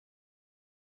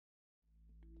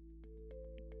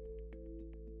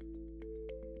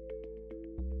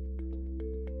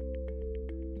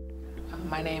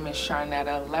My name is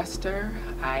Charnetta Lester.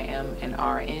 I am an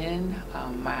RN.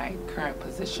 My current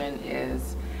position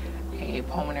is a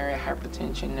pulmonary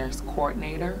hypertension nurse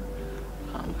coordinator.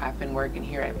 I've been working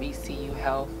here at VCU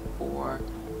Health for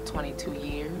 22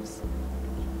 years.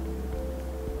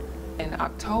 In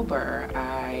October,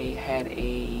 I had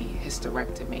a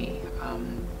hysterectomy.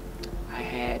 I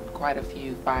had quite a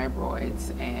few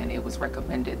fibroids, and it was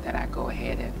recommended that I go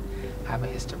ahead and have a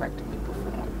hysterectomy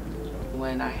performed.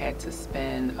 When I had to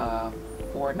spend a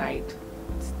 4-night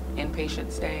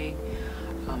inpatient stay,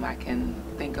 I can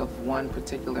think of one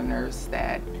particular nurse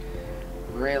that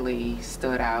really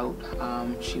stood out.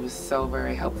 She was so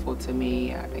very helpful to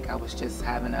me. I think I was just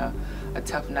having a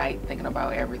tough night thinking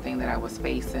about everything that I was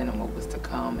facing and what was to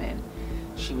come, and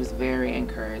she was very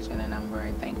encouraging, and I'm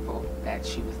very thankful that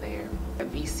she was there.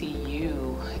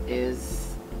 VCU is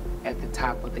at the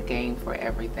top of the game for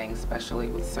everything, especially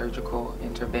with surgical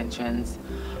interventions.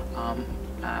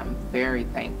 I'm very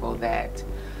thankful that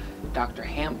Dr.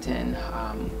 Hampton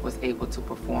was able to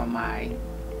perform my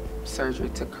surgery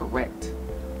to correct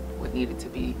what needed to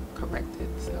be corrected.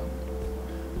 So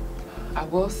I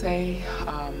will say,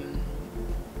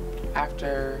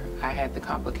 after I had the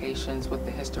complications with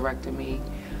the hysterectomy,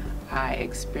 I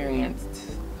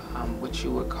experienced what you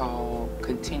would call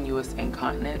continuous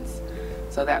incontinence.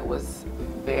 So that was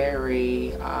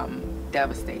very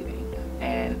devastating,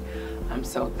 and I'm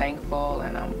so thankful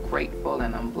and I'm grateful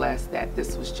and I'm blessed that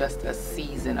this was just a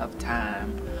season of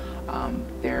time.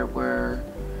 There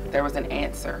was an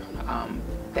answer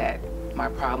that my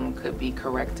problem could be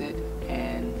corrected,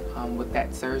 and with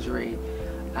that surgery,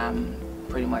 I'm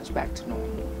pretty much back to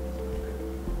normal.